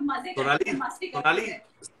बहुत मजे करते थे, मस्ती करते सोनाली थे।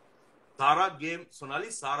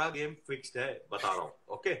 सोनाली सारा गेम फिक्स्ड है, बता रहा हूँ।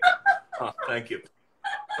 ओके, हाँ, थैंक यू।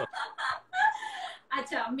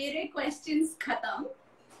 अच्छा, मेरे क्वेश्चंस खत्म,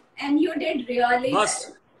 एंड यू डिड रियली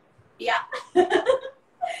बस, या।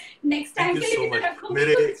 नेक्स्ट थैंक टाइम यू के लिए सो भी तो मच। रखूंगी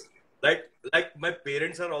मेरे कुछ। like my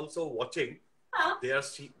parents are also watching. हाँ, They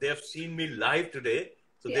have seen me live today,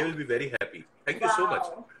 so they will be very happy. Thank you so much.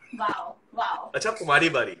 Wow wow. अच्छा, तुम्हारी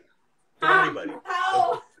बारी, हाँ, तुम्हारी बारी।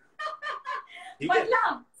 बताओ। ठीक है, बदला,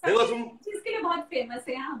 देखो सचिन तुम, चीज के लिए बहुत फेमस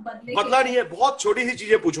है, हाँ, बदले के बदला लिए। नहीं है, बहुत छोटी सी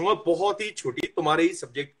चीजें पूछूंगा, बहुत ही छोटी, तुम्हारे ही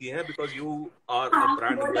सब्जेक्ट की है, बिकॉज यू आर अ हाँ,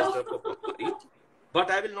 ब्रांड बोलो। Ambassador for combine,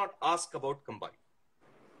 but I will not ask about combine.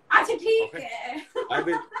 अच्छा, ठीक Okay. है। I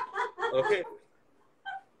will. Okay.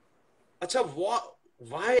 अच्छा,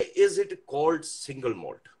 why is it called single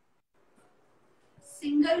malt?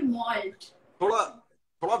 Single malt. थोड़ा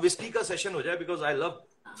थोड़ा विस्की का सेशन हो जाए, because I love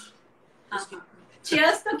whisky.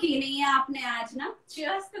 Cheers तो की नहीं है आपने आज ना,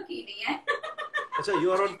 चीयर्स तो की नहीं है। अच्छा,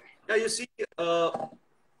 यू आर ऑन, या यू सी,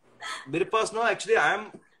 मेरे पास ना actually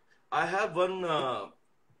I have one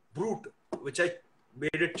brute which I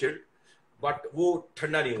made it chilled, but वो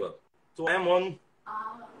ठंडा नहीं हुआ, तो I am on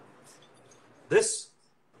this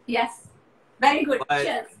yes, very good, by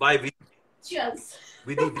cheers. by Vidhi. Cheers.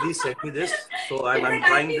 Vidhi sent me this, so I'm It's a trying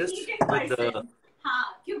kindly this meet in with person.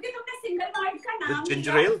 हाँ, क्योंकि तुमने single malt का नाम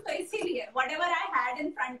ginger लिया, ale. तो इसीलिए whatever I had in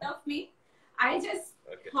front of me, I just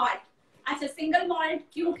Okay. thought, अच्छा, single malt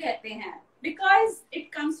क्यों कहते हैं? Because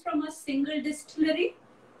it comes from a single distillery,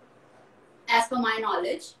 as per my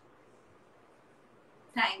knowledge.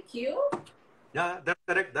 Thank you. Yeah, that's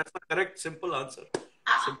correct. That's the correct simple answer.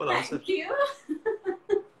 Simple answer. Thank you.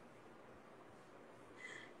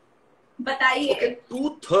 बताइए। Okay,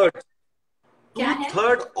 two-third क्या है?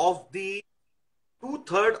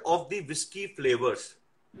 of the whiskey flavors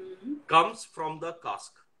comes from the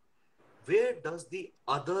cask. Where does the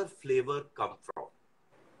other flavor come from?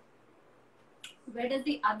 Where does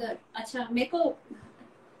the other? अच्छा, मेरे को,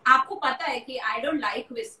 आपको पता है कि I don't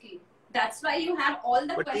like whiskey, That's why you have all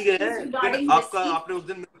the but ठीक है, questions लेकिन regarding आपका whiskey. आपने उस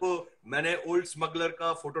दिन मेरे को, मैंने ओल्ड स्मगलर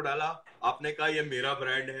का फोटो डाला, आपने कहा ये मेरा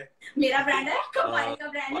ब्रांड है. मेरा ब्रांड है, कंपनी का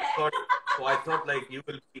ब्रांड है. So I thought like you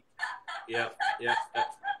will be, yeah.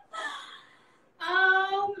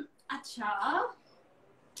 अच्छा,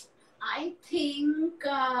 I think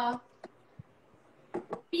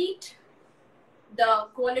peat, the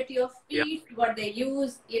quality of peat, what they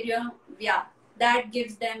use, yeah, that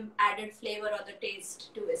gives them added flavor or the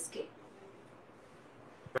taste to whiskey.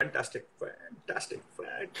 Fantastic.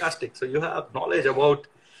 So you have knowledge about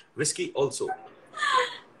whiskey also.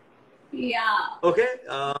 Yeah. Okay.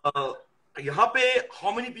 यहाँ पे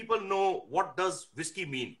how many people know what does whiskey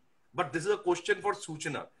mean? But this is a question for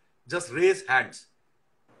Suchana. Just raise hands.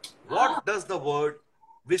 What does the word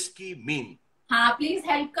whiskey mean? हाँ, please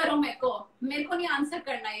help करो मेरे को नहीं answer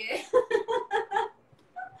करना ये.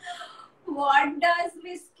 What does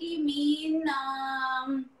whiskey mean?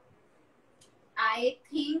 I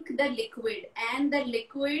think the liquid, and the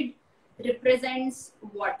liquid represents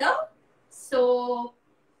water. So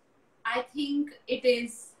I think it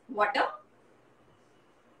is water.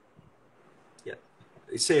 Yeah,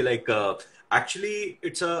 say like actually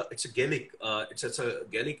it's a Gaelic. It's a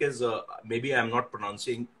Gaelic is maybe I'm not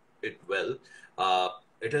pronouncing it well.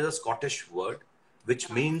 It is a Scottish word which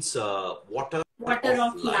means water. Water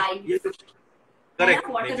of life. Yeah, correct.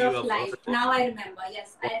 Yeah, water of life. Now I remember.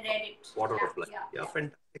 Yes, I read it. Water of life. Yeah,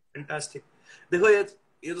 fantastic. देखो ये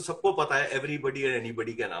तो सबको पता है. Everybody and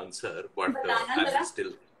anybody can answer, but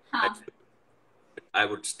I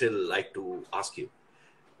would still like to ask you,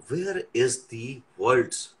 where is the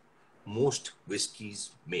world's most whiskies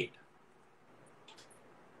made?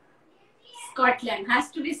 Scotland.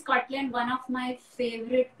 Has to be Scotland. One of my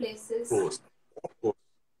favorite places. Of course.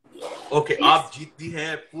 Okay, आप जीतती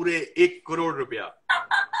हैं पूरे 1 करोड़ रुपया.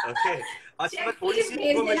 Okay. अच्छा, मैं थोड़ी सी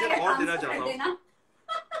information और देना चाहता हूँ.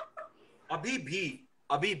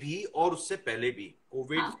 अभी भी और उससे पहले भी,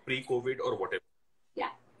 कोविड, प्री कोविड और whatever,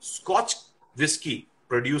 Scotch whiskey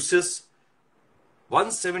produces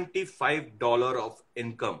 $175 of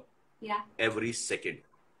income every second.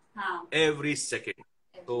 Every second.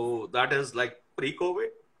 So that is like pre-COVID.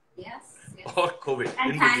 Yes. Or COVID,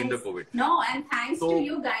 and in between the COVID. No, and thanks to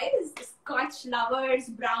you guys, Scotch lovers,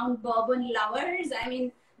 brown bourbon lovers. I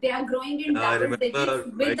mean, they are growing in double digits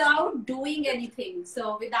without doing anything.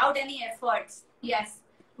 So without any efforts. Yes,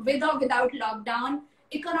 with or without lockdown.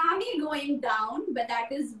 Economy going down, but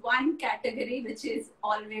that is one category which is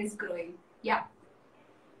always growing. Yeah.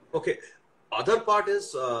 Okay. Other part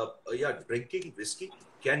is, drinking whiskey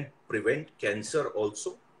can prevent cancer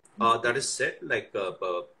also. That is said, like,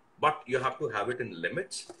 but you have to have it in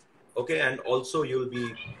limits. Okay. And also you'll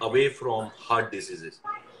be away from heart diseases.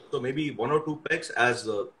 So maybe 1 or 2 pegs, as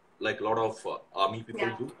like a lot of army people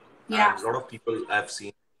do. Yeah. And a lot of people I've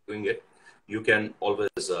seen doing it. You can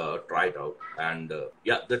always try it out. And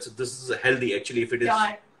this is healthy. Actually, if it is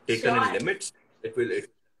taken in limits, it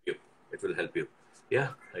will help you. Yeah.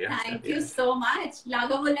 Thank you so much.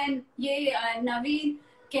 Lagavulin, ये नवीन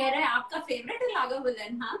कह रहे हैं आपका favourite है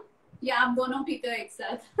Lagavulin, हाँ? या आप दोनों पीते हो एक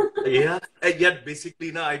साथ? Yeah, and yet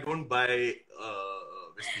basically I don't buy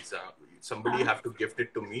whiskey. Somebody have to gift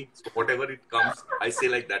it to me. So whatever it comes, I say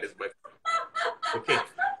like that is my favorite. Okay.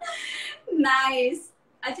 Nice.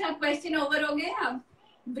 अच्छा, क्वेश्चन ओवर हो गए अब.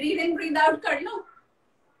 ब्रीद इन ब्रीद आउट कर लो.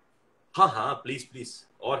 हाँ please.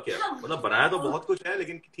 और क्या, मतलब बनाया तो बहुत कुछ है,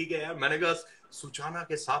 लेकिन ठीक है यार, मैंने कहा सुचाना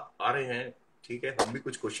के साथ आ रहे हैं, ठीक है, हम भी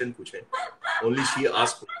कुछ क्वेश्चन पूछें. Only she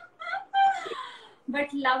asked.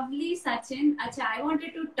 But lovely, Sachin. Acha, I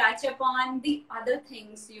wanted to touch upon the other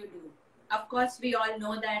things you do. Of course, we all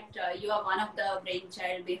know that you are one of the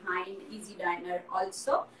brainchild behind Easy Diner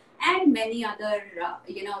also, and many other,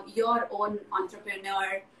 your own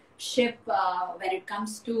entrepreneurship when it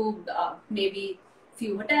comes to maybe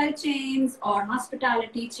few hotel chains or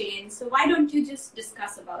hospitality chains. So why don't you just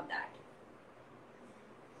discuss about that?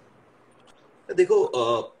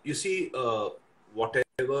 देखो, you see,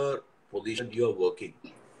 whatever position you are working,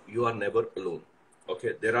 you are never alone.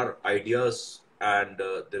 Okay, there are ideas and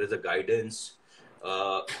there is a guidance.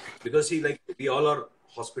 Because see, like, we all are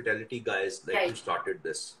hospitality guys, like who started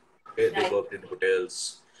this. Okay, they worked in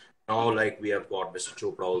hotels. Now, like, we have got Mr.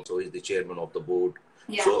 Chopra also, he's the chairman of the board.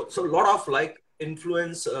 Yeah. So a lot of like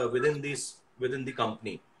influence within the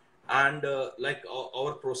company, and like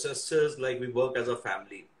our processes, like we work as a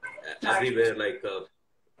family everywhere. Like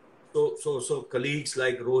so colleagues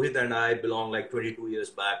like Rohit and I belong like 22 years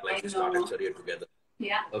back. Like we started career together.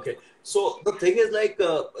 Yeah. Okay. So the thing is, like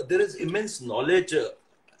there is immense knowledge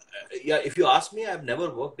yeah, if you ask me, I've never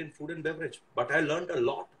worked in food and beverage, but I learned a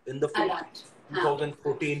lot in the A field. lot.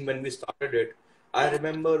 2014 when we started it, I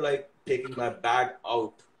remember like taking my bag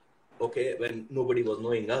out, okay, when nobody was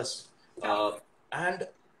knowing us, and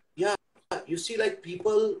yeah, you see, like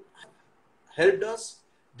people helped us.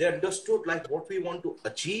 They understood like what we want to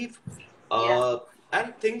achieve, Yeah. uh,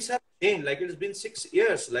 and things have changed. Like it's been 6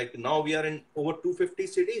 years. Like now we are in over 250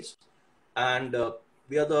 cities, and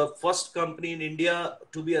we are the first company in India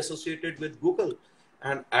to be associated with Google.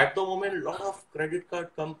 And at the moment, a lot of credit card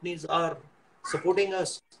companies are supporting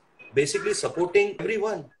us, basically supporting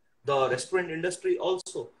everyone, the restaurant industry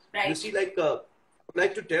also. You Right. see, like I'd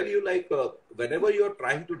like to tell you, like whenever you're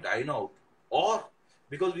trying to dine out, or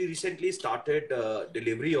because we recently started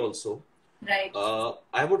delivery also, Right.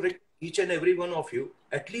 I would recommend each and every one of you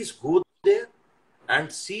at least go there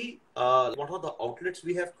and see what are the outlets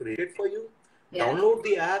we have created for you. Yeah. Download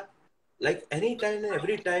the app, like anytime and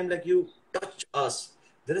every time, like you touch us,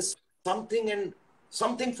 there is something and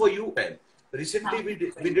something for you. And recently we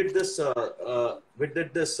did this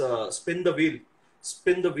spin the wheel.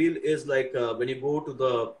 Spin the wheel is like when you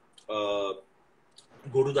uh,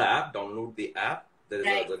 go to the app, download the app.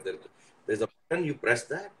 Right. There's a button, you press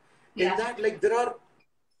that. In Yeah. that, like there are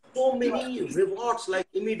so many rewards, like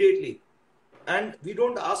immediately, and we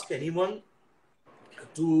don't ask anyone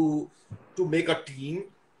to make a team,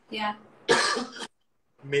 Yeah.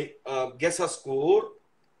 make guess a score,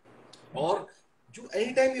 or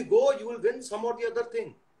anytime you go, you will win some or the other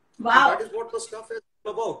thing. So that Wow. is what the stuff is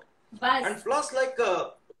about. And Buzz. plus, like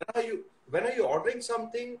when are you ordering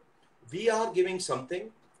something, we are giving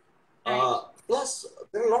something. Right. Plus,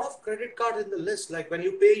 there are a lot of credit cards in the list. Like when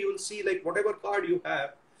you pay, you will see like whatever card you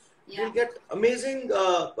have, you Yeah. will get amazing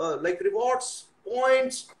like rewards,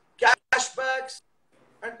 points, cashbacks,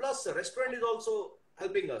 and plus the restaurant is also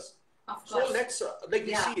helping us. Of So course. let's like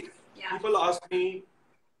you Yeah. see, Yeah. people asked me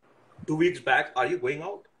 2 weeks back, "Are you going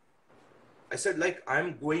out?" I said like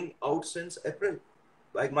I'm going out since April.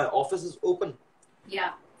 Like my office is open.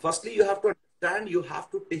 Yeah. Firstly, you have to understand you have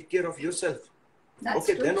to take care of yourself. That's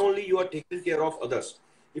Okay, true. then only you are taking care of others.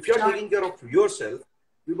 If you are Sure. taking care of yourself,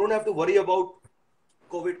 you don't have to worry about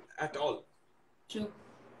COVID at all. True.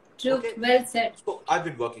 True. Okay, Well said. so I've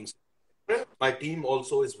been working since April. My team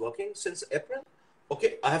also is working since April.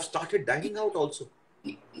 Okay, I have started dining out also.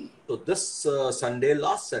 So this Sunday,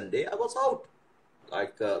 last Sunday, I was out.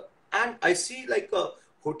 Like, and I see like a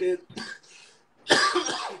hotel.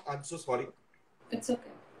 I'm so sorry. It's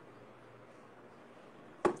okay.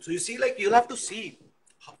 So you see, like you'll have to see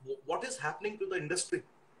what is happening to the industry.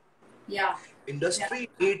 Yeah. Yeah. Industry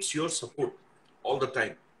needs your support all the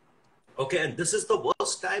time. Okay, and this is the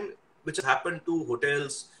worst time which has happened to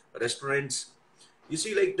hotels, restaurants. You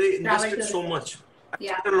see, like they Travel invested so tourism. much. I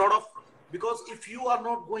Yeah. spent a lot of, because if you are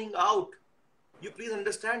not going out, you please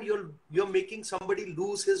understand you're making somebody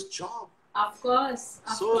lose his job. Of course.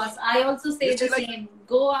 Of So course. I also you say see, the like same.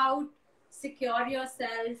 Go out, secure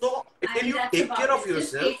yourself, so until and you that's take care about of it.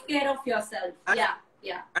 Just yourself take care of yourself. and Yeah.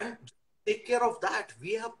 Yeah. and take care of that,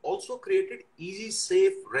 we have also created easy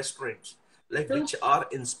safe restaurants, like True. which are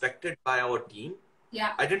inspected by our team.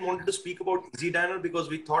 Yeah. I didn't want to speak about Easy Diner because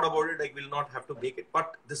we thought about it, like we'll not have to make it.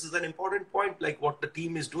 But this is an important point, like what the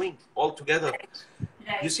team is doing all together. You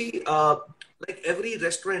Right. see, like every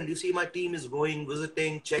restaurant, you see my team is going,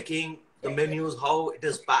 visiting, checking the menus, how it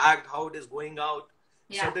is packed, how it is going out.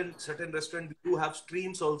 Yeah. Certain restaurant we do have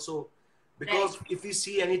streams also, Right. because if we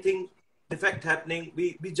see anything defect happening,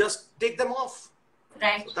 we just take them off.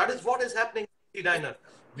 Right. So that is what is happening in Easy Diner.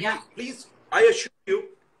 Yeah. Please, I assure you,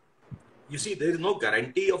 you see, there is no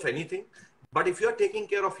guarantee of anything, but if you're taking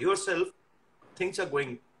care of yourself, things are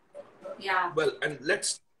going Yeah. well.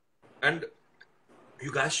 And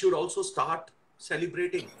you guys should also start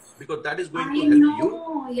celebrating, because that is going to I help you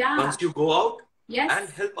know. Yeah. once you go out Yes. and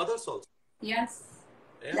help others also. Yes.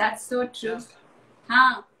 Yeah. That's so true. Yeah.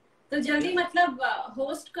 हाँ, तो जल्दी Yeah. मतलब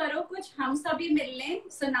host करो कुछ, हम सभी मिल लें.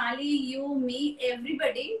 Sonali, you, me,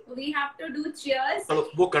 everybody. We have to do cheers. चलो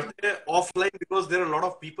वो करते हैं offline, because there are a lot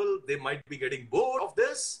of people, they might be getting bored of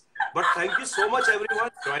this. But thank you so much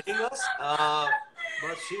everyone joining us.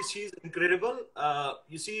 But she's incredible.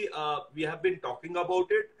 You see, we have been talking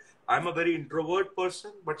about it. I'm a very introvert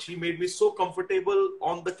person, but she made me so comfortable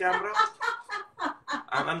on the camera.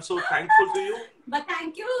 I'm so thankful to you. But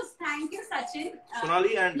thank you, Sachin.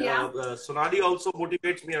 Sonali, and Yeah. Sonali also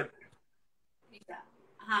motivates me.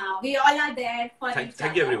 We all are there for each other.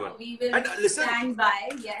 Thank you everyone. We will And listen, stand by.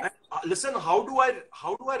 Yes. and, listen, how do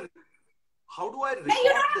I how do I No, you record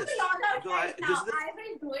don't have this? to log out Because right this now. is the... I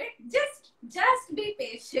will do it. Just be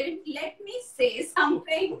patient. Let me say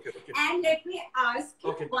something Okay, okay. and let me ask you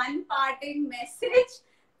Okay. one parting message.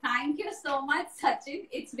 Thank you so much, Sachin.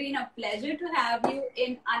 It's been a pleasure to have you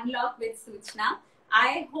in Unlock with Suchana.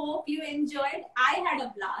 I hope you enjoyed. I had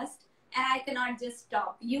a blast and I cannot just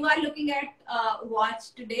stop. You are looking at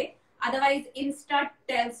watch today. Otherwise, Insta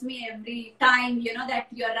tells me every time, you know, that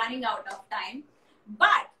you're running out of time.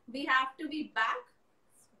 But we have to be back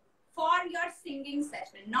for your singing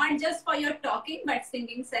session, not just for your talking, but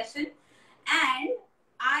singing session. And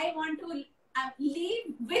I want to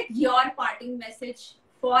leave with your parting message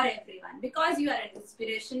for everyone because you are an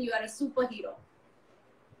inspiration, you are a superhero.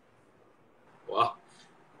 Wow.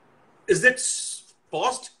 Is it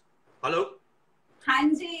paused? Hello? हाँ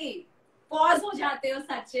जी, pause हो जाते हो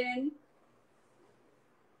सचिन.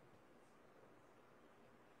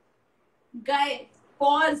 गए,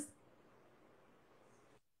 pause.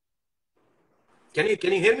 Can you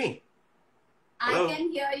hear me? Hello? I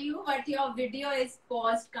can hear you, but your video is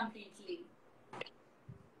paused completely.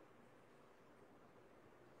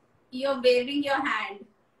 You're waving your hand.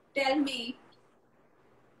 Tell me.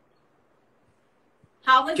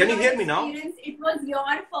 How was Can your you hear me now? experience? It was your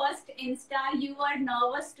first Insta. You were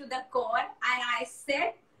nervous to the core. And I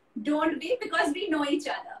said, don't be, because we know each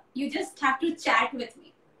other. You just have to chat with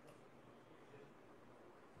me.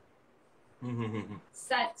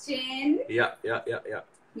 Sachin. Yeah.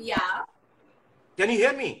 Yeah. Can you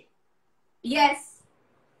hear me? Yes.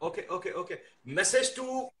 Okay. Message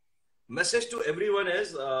to everyone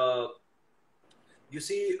is, you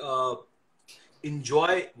see,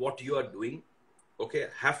 enjoy what you are doing. Okay.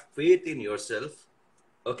 Have faith in yourself.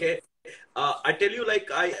 Okay. I tell you,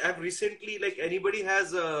 like, I have recently, like, anybody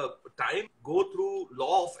has time, go through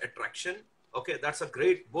Law of Attraction. Okay. That's a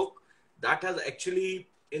great book. That has actually,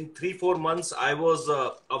 in 3-4 months, I was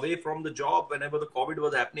away from the job. Whenever the COVID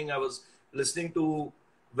was happening, I was listening to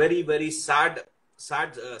very, very sad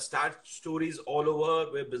stories all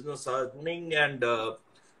over where business are running and a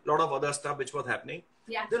lot of other stuff which was happening.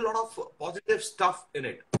 Yeah. There are a lot of positive stuff in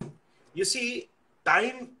it. You see,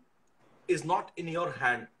 time is not in your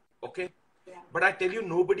hand. Okay. Yeah. But I tell you,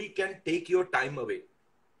 nobody can take your time away.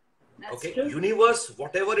 That's okay. true. Universe,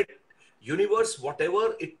 whatever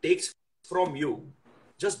it takes from you,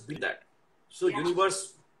 just be that. So Yeah.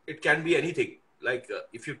 universe, it can be anything. Like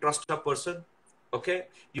if you trust a person, okay,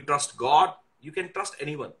 you trust God, you can trust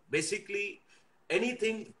anyone. Basically,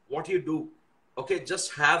 anything what you do, okay,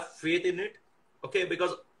 just have faith in it. Okay,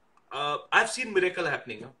 because I've seen miracle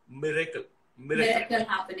happening. Miracle. Miracle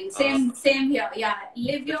happening. Same here. Yeah.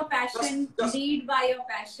 Live your passion, Just lead by your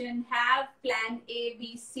passion, have plan A,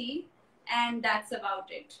 B, C, and that's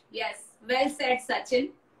about it. Yes. Well said,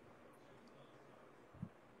 Sachin.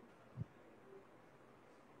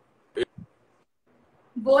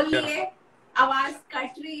 बोलिए, आवाज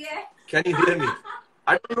cut रही है. Can you hear me?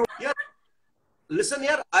 I don't know. Yeah. Listen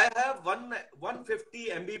here, I have 150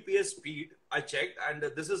 Mbps speed. I checked, and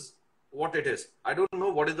this is what it is. I don't know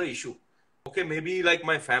what is the issue. Okay, maybe like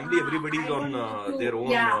my family, everybody's on their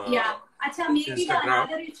own Yeah. Acha, maybe the Instagram.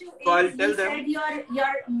 another issue So I'll is tell you them. said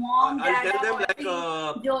your mom, I'll dad tell are them like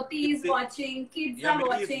watching, Jyoti is watching, kids yeah, are maybe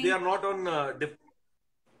watching. if they are not on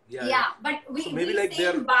Yeah, but we, so maybe we like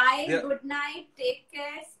say bye, they're good night, take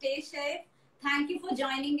care, stay safe. Thank you for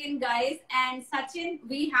joining in, guys. And Sachin,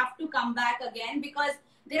 we have to come back again because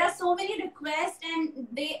there are so many requests and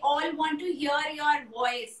they all want to hear your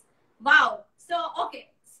voice. Wow. So, okay,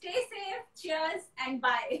 stay safe, cheers, and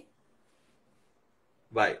bye.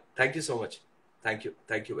 Bye. Thank you so much. Thank you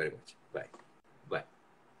very much.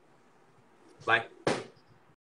 Bye.